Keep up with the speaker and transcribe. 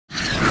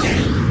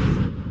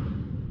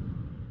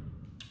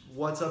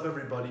What's up,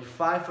 everybody?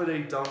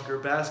 5'8" dunker,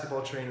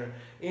 basketball trainer,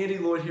 Andy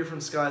Lloyd here from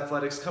Skigh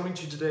Athletics, coming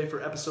to you today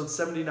for episode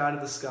 79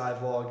 of the Skigh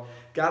vlog.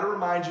 Gotta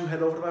remind you,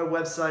 head over to my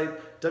website,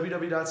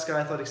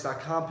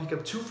 www.skigathletics.com, pick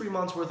up 2 free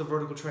months worth of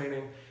vertical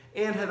training,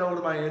 and head over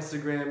to my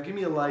Instagram. Give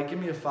me a like, give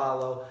me a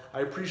follow.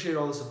 I appreciate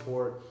all the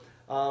support.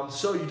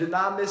 So you did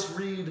not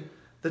misread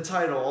the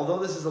title, although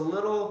this is a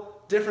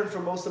little different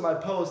from most of my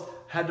posts.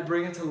 Had to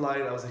bring it to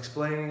light. I've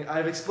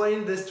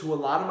explained this to a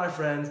lot of my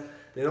friends.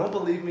 They don't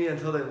believe me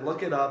until they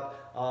look it up.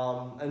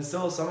 And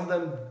still some of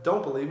them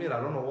don't believe me, and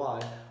I don't know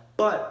why.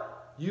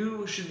 But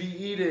you should be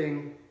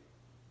eating,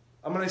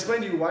 I'm going to explain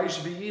to you why you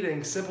should be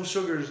eating simple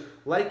sugars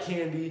like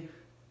candy,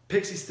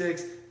 pixie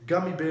sticks,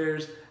 gummy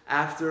bears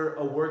after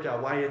a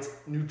workout. Why it's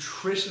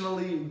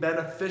nutritionally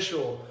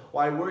beneficial.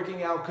 Why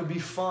working out could be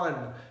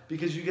fun,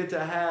 because you get to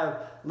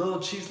have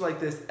little treats like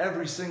this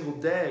every single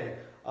day.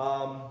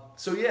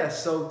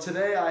 So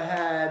today I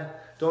had,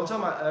 don't tell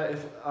my,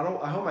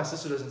 I hope my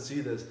sister doesn't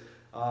see this.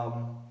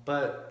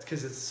 But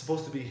because it's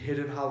supposed to be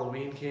hidden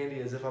Halloween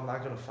candy, as if I'm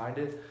not going to find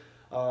it.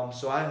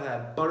 So I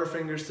had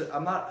Butterfingers.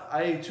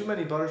 I ate too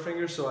many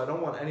Butterfingers, so I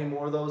don't want any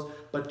more of those.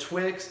 But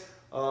Twix,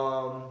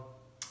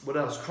 what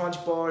else?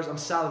 Crunch bars. I'm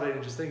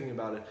salivating just thinking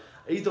about it.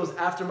 I eat those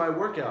after my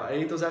workout. I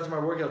ate those after my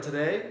workout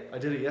today. I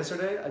did it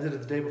yesterday. I did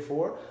it the day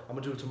before. I'm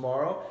going to do it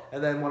tomorrow.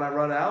 And then when I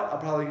run out, I'm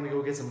probably going to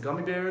go get some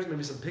gummy bears,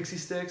 maybe some pixie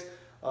sticks,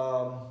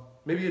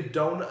 maybe a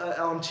donut.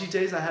 On cheat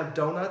days, I have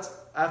donuts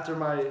after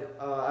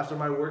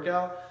my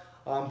workout.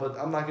 But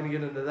I'm not going to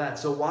get into that.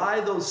 So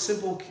why those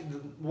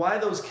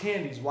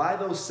candies? Why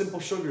those simple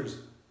sugars?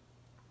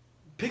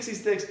 Pixie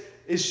sticks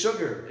is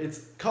sugar.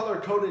 It's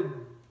color-coded,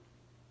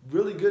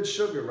 really good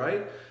sugar,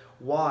 right?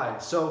 Why?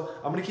 So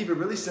I'm going to keep it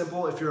really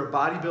simple. If you're a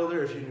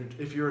bodybuilder,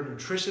 if you're a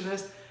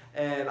nutritionist,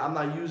 and I'm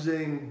not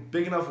using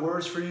big enough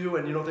words for you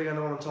and you don't think I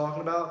know what I'm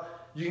talking about,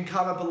 you can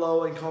comment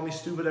below and call me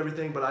stupid,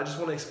 everything, but I just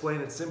want to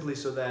explain it simply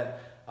so that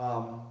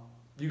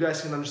you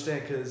guys can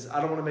understand, because I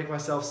don't want to make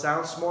myself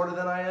sound smarter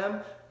than I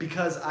am,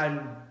 because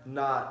I'm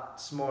not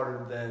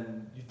smarter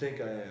than you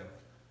think I am.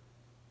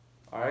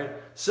 All right?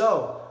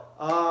 So,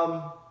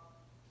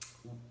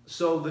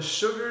 the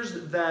sugars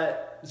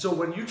so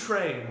when you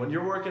train, when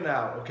you're working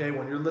out, okay,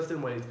 when you're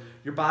lifting weights,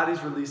 your body's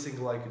releasing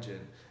glycogen.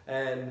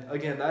 And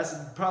again, that's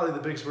probably the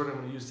biggest word I'm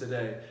going to use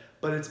today.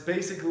 But it's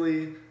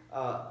basically,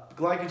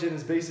 glycogen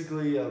is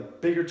basically a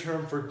bigger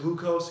term for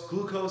glucose.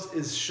 Glucose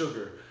is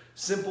sugar.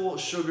 Simple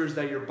sugars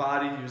that your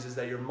body uses,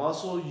 that your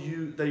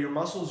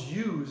muscles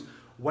use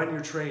when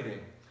you're training.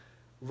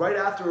 Right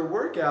after a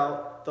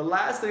workout, the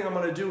last thing I'm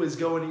going to do is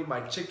go and eat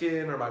my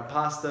chicken or my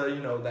pasta,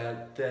 you know,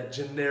 that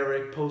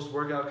generic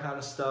post-workout kind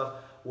of stuff.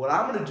 What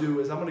I'm going to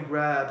do is I'm going to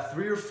grab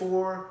 3 or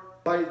 4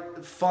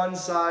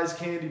 fun-sized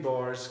candy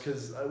bars,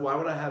 because why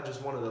would I have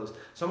just one of those?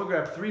 So I'm going to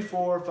grab 3,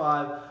 4, or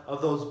 5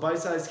 of those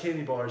bite-sized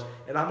candy bars,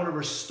 and I'm going to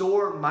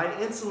restore my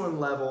insulin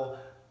level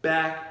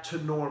back to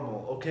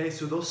normal, okay?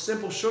 So those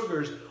simple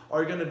sugars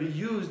are going to be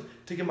used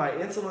to get my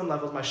insulin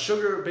levels,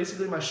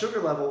 basically my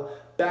sugar level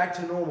back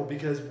to normal,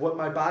 because what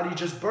my body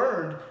just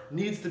burned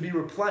needs to be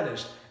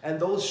replenished. And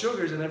those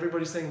sugars, and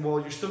everybody's saying,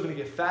 well, you're still going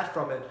to get fat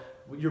from it.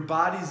 Your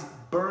body's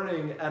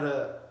burning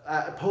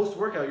at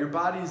post-workout, your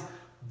body's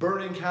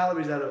burning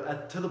calories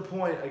to the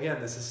point,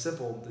 again, this is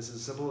a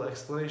simple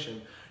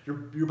explanation.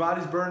 Your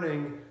body's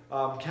burning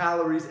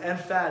calories and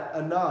fat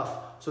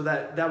enough so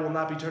that will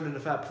not be turned into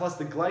fat. Plus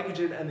the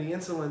glycogen and the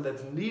insulin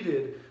that's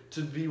needed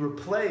to be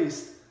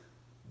replaced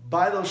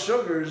by those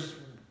sugars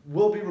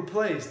will be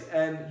replaced.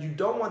 And you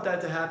don't want that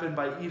to happen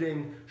by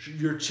eating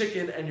your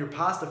chicken and your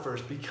pasta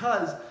first,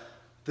 because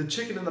the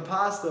chicken and the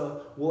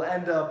pasta will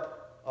end up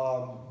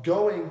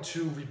going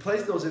to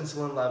replace those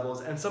insulin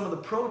levels, and some of the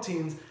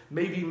proteins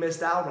may be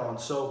missed out on.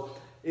 So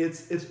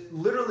it's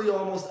literally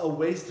almost a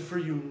waste for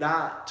you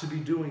not to be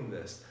doing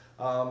this.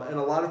 And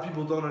a lot of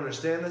people don't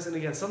understand this. And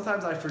again,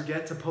 sometimes I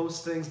forget to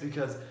post things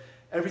because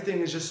everything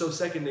is just so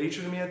second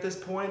nature to me at this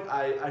point.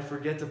 I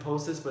forget to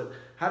post this, but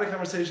had a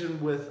conversation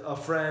with a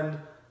friend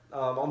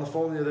on the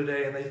phone the other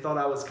day, and they thought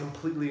I was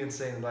completely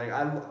insane. Like,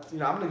 I'm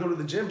gonna go to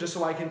the gym just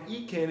so I can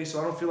eat candy, so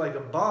I don't feel like a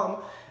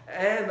bum,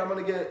 and I'm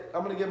gonna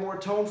get more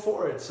tone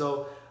for it.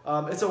 So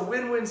it's a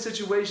win-win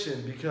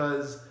situation,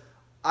 because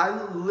I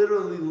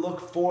literally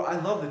I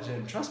love the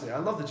gym. Trust me, I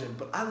love the gym,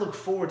 but I look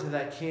forward to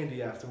that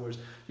candy afterwards.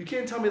 You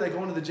can't tell me that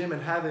going to the gym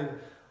and having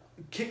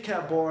Kit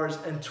Kat bars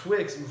and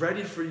Twix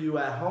ready for you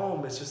at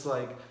home, it's just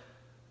like,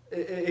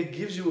 it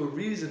gives you a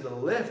reason to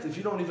lift. If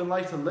you don't even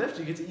like to lift,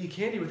 you get to eat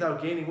candy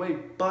without gaining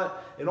weight.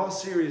 But in all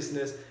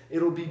seriousness,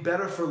 it'll be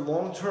better for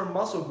long-term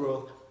muscle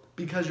growth,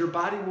 because your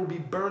body will be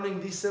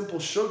burning these simple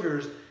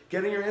sugars,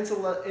 getting your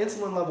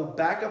insulin level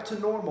back up to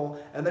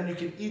normal, and then you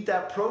can eat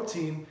that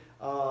protein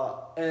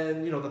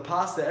and the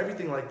pasta,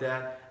 everything like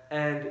that,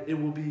 and it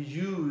will be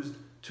used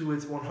to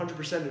its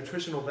 100%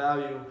 nutritional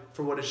value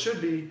for what it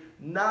should be,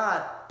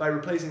 not by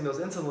replacing those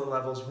insulin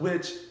levels,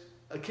 which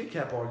a Kit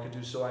Kat bar could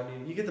do. So I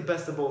mean, you get the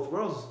best of both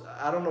worlds.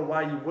 I don't know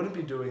why you wouldn't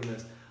be doing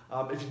this.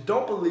 If you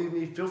don't believe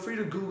me, feel free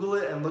to Google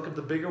it and look up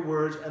the bigger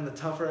words and the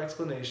tougher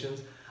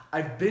explanations.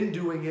 I've been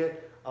doing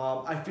it.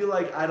 I feel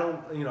like I don't,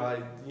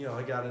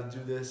 I gotta do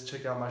this,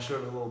 check out my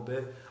shirt a little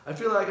bit. I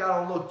feel like I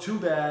don't look too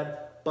bad,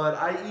 but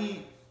I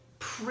eat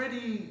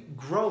pretty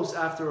gross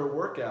after a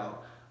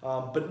workout,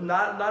 but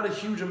not a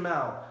huge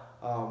amount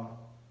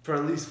for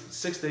at least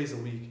 6 days a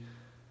week.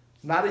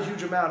 Not a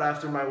huge amount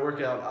after my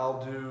workout.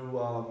 I'll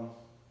do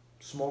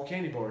small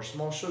candy bars,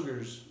 small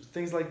sugars,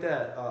 things like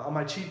that. On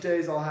my cheat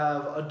days, I'll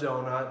have a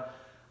donut.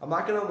 I'm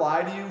not gonna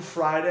lie to you,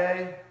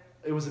 Friday,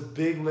 it was a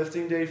big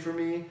lifting day for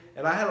me,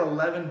 and I had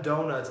 11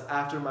 donuts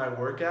after my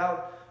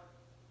workout.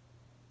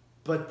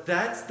 But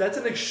that's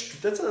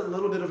a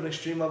little bit of an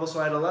extreme level. So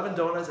I had 11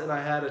 donuts, and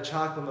I had a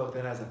chocolate milk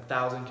that has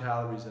 1,000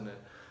 calories in it.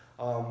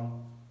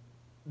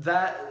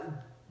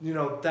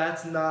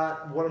 That's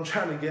not what I'm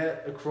trying to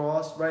get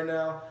across right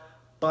now.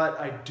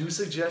 But I do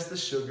suggest the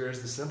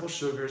sugars, the simple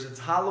sugars. It's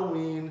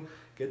Halloween.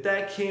 Get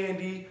that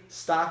candy,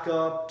 stock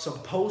up, some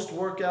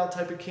post-workout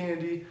type of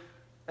candy.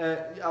 And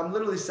I'm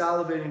literally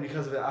salivating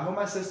because of it. I hope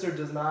my sister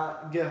does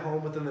not get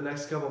home within the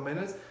next couple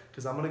minutes,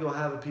 because I'm gonna go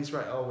have a piece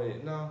right. Oh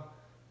wait, no.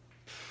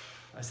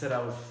 I said I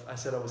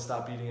would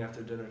stop eating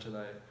after dinner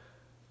tonight.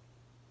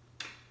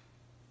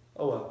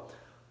 Oh well.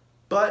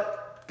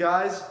 But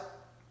guys,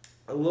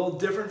 a little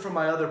different from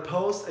my other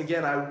posts.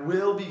 Again, I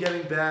will be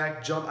getting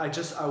back.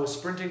 I was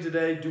sprinting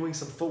today, doing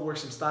some footwork,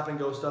 some stop and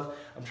go stuff.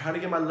 I'm trying to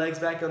get my legs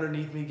back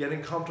underneath me,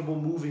 getting comfortable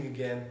moving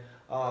again.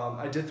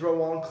 I did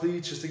throw on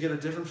cleats just to get a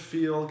different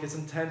feel, get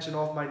some tension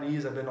off my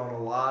knees. I've been on a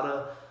lot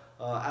of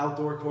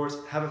outdoor courts.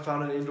 Haven't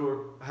found an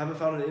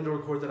indoor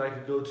court that I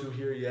could go to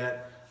here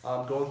yet.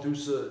 Going through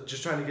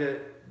just trying to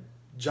get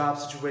job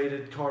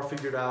situated, car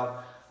figured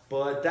out.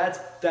 But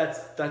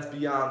that's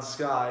beyond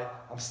Skigh.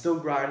 I'm still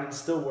grinding,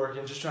 still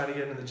working, just trying to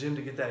get into the gym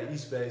to get that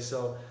East Bay.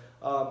 So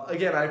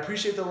again, I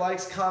appreciate the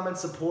likes,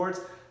 comments, support.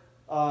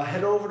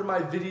 Head over to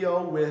my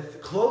video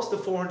with close to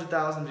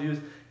 400,000 views.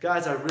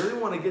 Guys, I really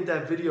want to get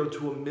that video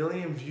to 1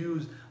 million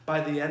views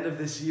by the end of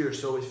this year.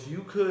 So if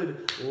you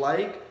could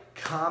like,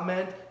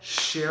 comment,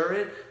 share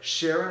it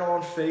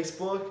on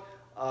Facebook,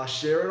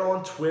 share it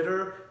on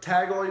Twitter,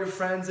 tag all your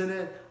friends in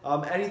it,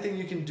 anything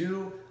you can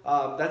do.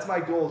 That's my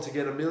goal, to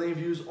get 1 million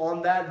views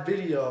on that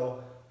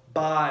video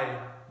by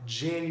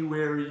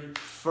January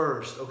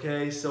 1st,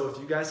 okay? So if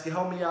you guys can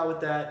help me out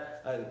with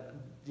that, I'm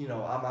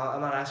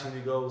not asking you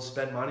to go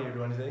spend money or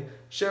do anything.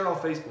 Share it on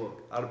Facebook.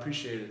 I'd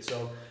appreciate it.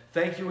 So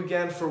thank you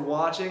again for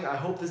watching. I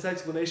hope this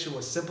explanation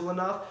was simple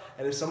enough,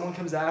 and if someone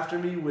comes after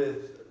me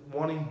with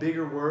wanting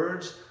bigger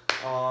words,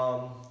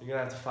 you're gonna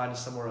have to find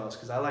us somewhere else,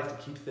 because I like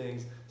to keep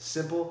things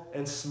simple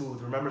and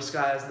smooth. Remember,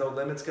 Skigh has no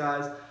limits,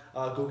 guys.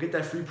 Go get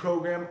that free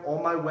program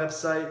on my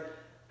website.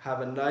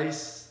 Have a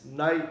nice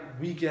night,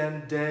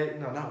 weekend, day.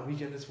 No, not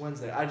weekend, it's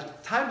Wednesday.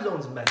 Time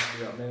zones messed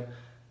me up, man.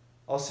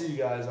 I'll see you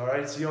guys, all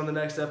right? See you on the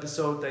next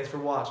episode. Thanks for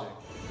watching.